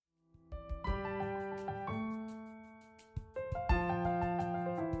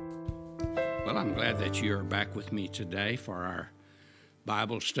Well, I'm glad that you're back with me today for our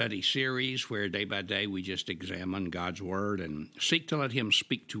Bible study series where day by day we just examine God's Word and seek to let Him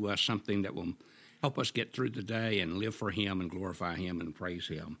speak to us something that will help us get through the day and live for Him and glorify Him and praise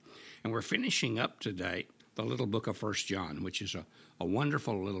Him. And we're finishing up today the little book of 1 John, which is a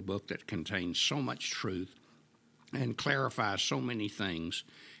wonderful little book that contains so much truth and clarifies so many things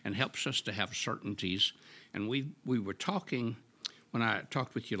and helps us to have certainties. And we were talking, when I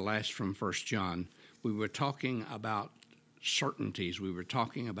talked with you last from 1 John, we were talking about certainties. We were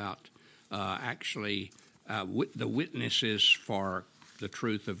talking about the witnesses for the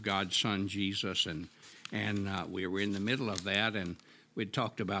truth of God's Son, Jesus, and we were in the middle of that, and we'd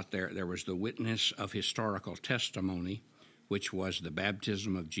talked about there was the witness of historical testimony, which was the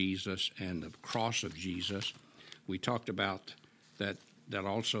baptism of Jesus and the cross of Jesus. We talked about that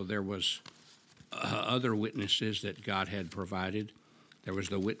also there was other witnesses that God had provided. There was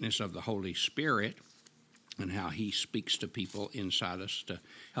the witness of the Holy Spirit and how He speaks to people inside us to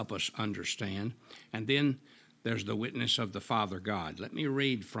help us understand. And then there's the witness of the Father God. Let me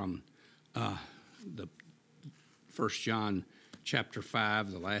read from the 1 John chapter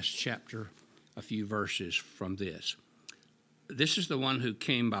 5, the last chapter, a few verses from this. This is the one who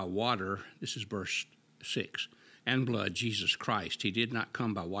came by water, this is verse 6, and blood, Jesus Christ. He did not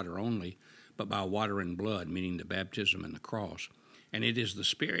come by water only, but by water and blood, meaning the baptism and the cross. And it is the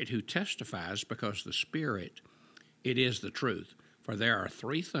Spirit who testifies, because the Spirit, it is the truth. For there are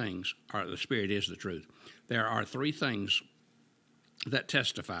three things, or the Spirit is the truth. There are three things that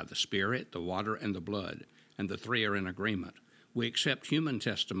testify, the Spirit, the water, and the blood, and the three are in agreement. We accept human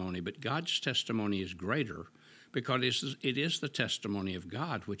testimony, but God's testimony is greater, because it is the testimony of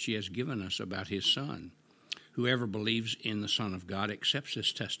God which He has given us about His Son. Whoever believes in the Son of God accepts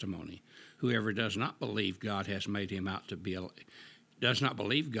His testimony. Whoever does not believe God has made him out to be a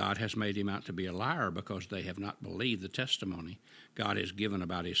liar, because they have not believed the testimony God has given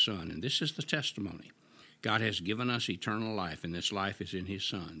about His Son. And this is the testimony. God has given us eternal life, and this life is in His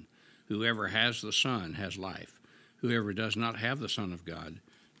Son. Whoever has the Son has life. Whoever does not have the Son of God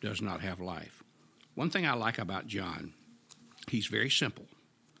does not have life. One thing I like about John, he's very simple,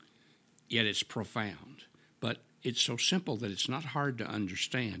 yet it's profound. But it's so simple that it's not hard to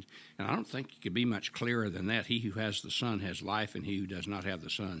understand. And I don't think it could be much clearer than that. He who has the Son has life, and he who does not have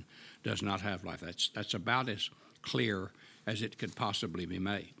the Son does not have life. That's about as clear as it could possibly be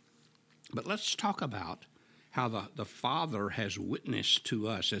made. But let's talk about how the Father has witnessed to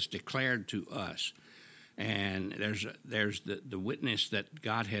us, has declared to us. And there's the witness that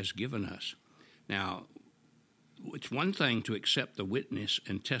God has given us. Now, it's one thing to accept the witness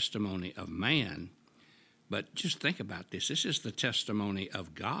and testimony of man, but just think about this. This is the testimony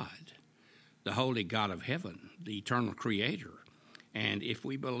of God, the holy God of heaven, the eternal Creator. And if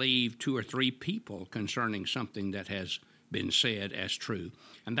we believe two or three people concerning something that has been said as true,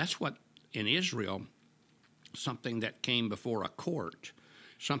 and that's what in Israel, something that came before a court,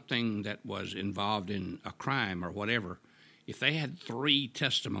 something that was involved in a crime or whatever, if they had three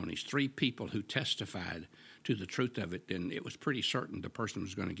testimonies, three people who testified to the truth of it, then it was pretty certain the person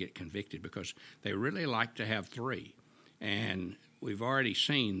was going to get convicted, because they really like to have three. And we've already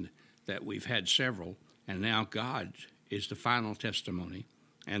seen that we've had several, and now God is the final testimony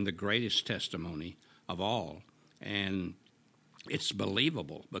and the greatest testimony of all. And it's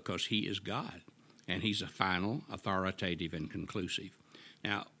believable because He is God, and He's a final, authoritative, and conclusive.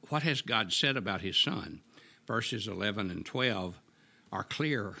 Now, what has God said about His Son? Verses 11 and 12 are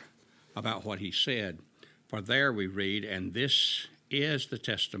clear about what He said. For there we read, and this is the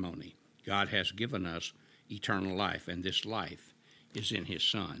testimony. God has given us eternal life, and this life is in His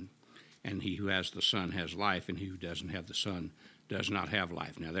Son. And he who has the Son has life, and he who doesn't have the Son does not have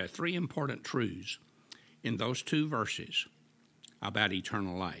life. Now, there are three important truths in those two verses about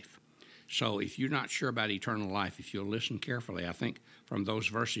eternal life. So if you're not sure about eternal life, if you'll listen carefully, I think from those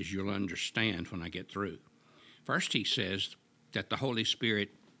verses you'll understand when I get through. First, he says that the Holy Spirit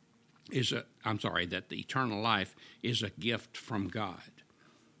that the eternal life is a gift from God.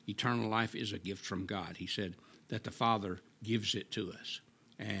 Eternal life is a gift from God. He said that the Father gives it to us,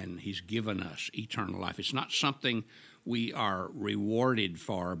 and He's given us eternal life. It's not something we are rewarded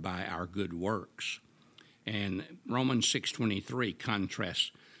for by our good works. And Romans 6:23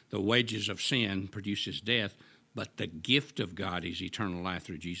 contrasts the wages of sin produces death, but the gift of God is eternal life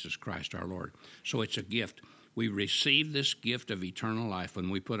through Jesus Christ our Lord. So it's a gift. We receive this gift of eternal life when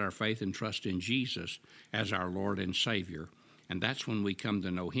we put our faith and trust in Jesus as our Lord and Savior, and that's when we come to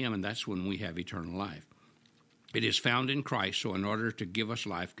know Him, and that's when we have eternal life. It is found in Christ, so in order to give us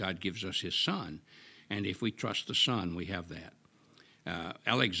life, God gives us His Son, and if we trust the Son, we have that.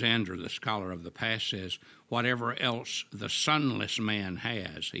 Alexander, the scholar of the past, says, whatever else the sonless man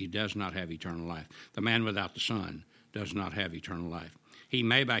has, he does not have eternal life. The man without the son does not have eternal life. He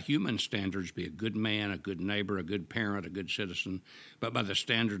may, by human standards, be a good man, a good neighbor, a good parent, a good citizen, but by the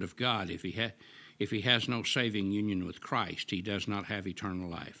standard of God, if he has no saving union with Christ, he does not have eternal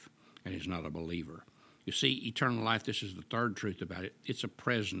life, and is not a believer. You see, eternal life, this is the third truth about it, it's a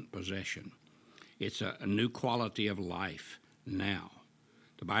present possession. It's a new quality of life now.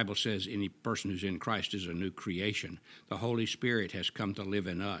 The Bible says any person who's in Christ is a new creation. The Holy Spirit has come to live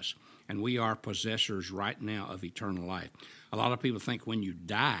in us, and we are possessors right now of eternal life. A lot of people think when you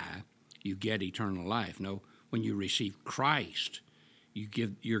die, you get eternal life. No, when you receive Christ,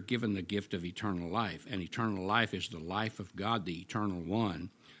 you're given the gift of eternal life, and eternal life is the life of God, the eternal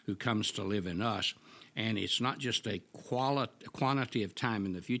one, who comes to live in us. And it's not just a quantity of time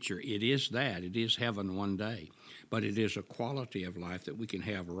in the future. It is that. It is heaven one day. But it is a quality of life that we can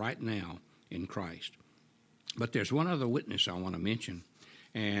have right now in Christ. But there's one other witness I want to mention,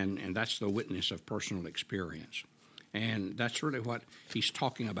 and that's the witness of personal experience. And that's really what he's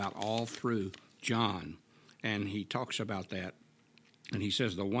talking about all through John. And he talks about that. And he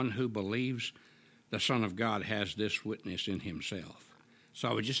says, the one who believes the Son of God has this witness in himself. So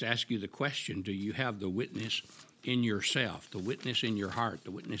I would just ask you the question, do you have the witness in yourself, the witness in your heart,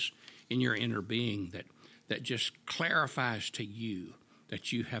 the witness in your inner being that just clarifies to you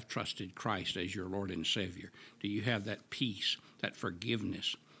that you have trusted Christ as your Lord and Savior? Do you have that peace, that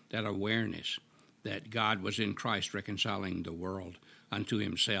forgiveness, that awareness that God was in Christ reconciling the world unto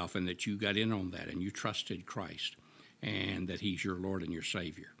himself, and that you got in on that and you trusted Christ and that he's your Lord and your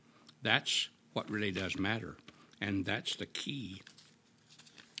Savior? That's what really does matter, and that's the key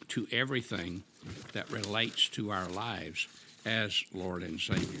to everything that relates to our lives as Lord and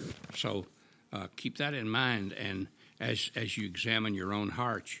Savior. So keep that in mind, and as you examine your own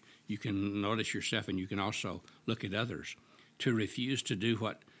heart, you can notice yourself, and you can also look at others. To refuse to do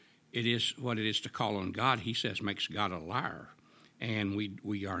what it is to call on God, he says, makes God a liar, and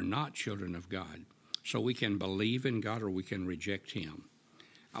we are not children of God. So we can believe in God or we can reject him.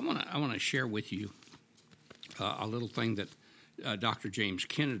 I want to share with you a little thing that Dr. James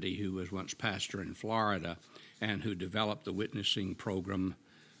Kennedy, who was once pastor in Florida and who developed the witnessing program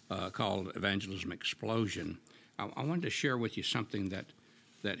called Evangelism Explosion, I wanted to share with you something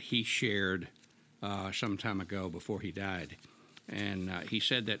that he shared some time ago before he died. And he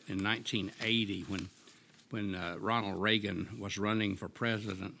said that in 1980, when Ronald Reagan was running for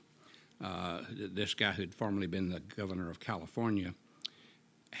president, this guy who had formerly been the governor of California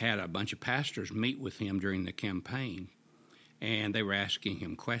had a bunch of pastors meet with him during the campaign, and they were asking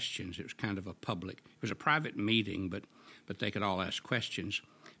him questions. It was kind of it was a private meeting, but they could all ask questions.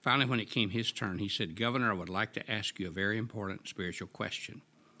 Finally, when it came his turn, he said, "Governor, I would like to ask you a very important spiritual question.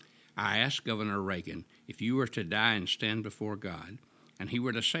 I asked Governor Reagan, if you were to die and stand before God, and he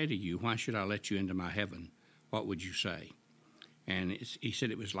were to say to you, 'Why should I let you into my heaven?' what would you say?" And he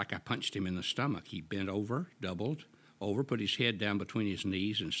said it was like I punched him in the stomach. He bent over, doubled over, put his head down between his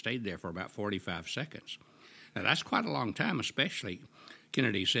knees, and stayed there for about 45 seconds. Now, that's quite a long time, especially,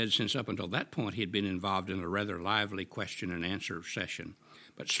 Kennedy said, since up until that point he had been involved in a rather lively question and answer session.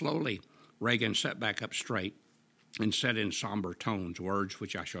 But slowly, Reagan sat back up straight and said in somber tones words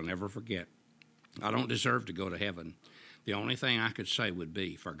which I shall never forget. "I don't deserve to go to heaven. The only thing I could say would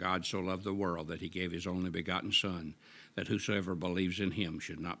be, for God so loved the world that he gave his only begotten Son, that whosoever believes in him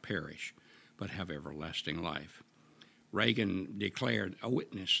should not perish, but have everlasting life." Reagan declared the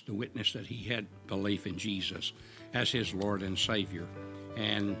witness that he had belief in Jesus as his Lord and Savior,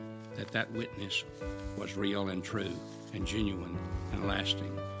 and that witness was real and true and genuine and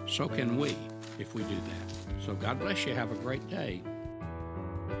lasting. So can we if we do that. So God bless you. Have a great day.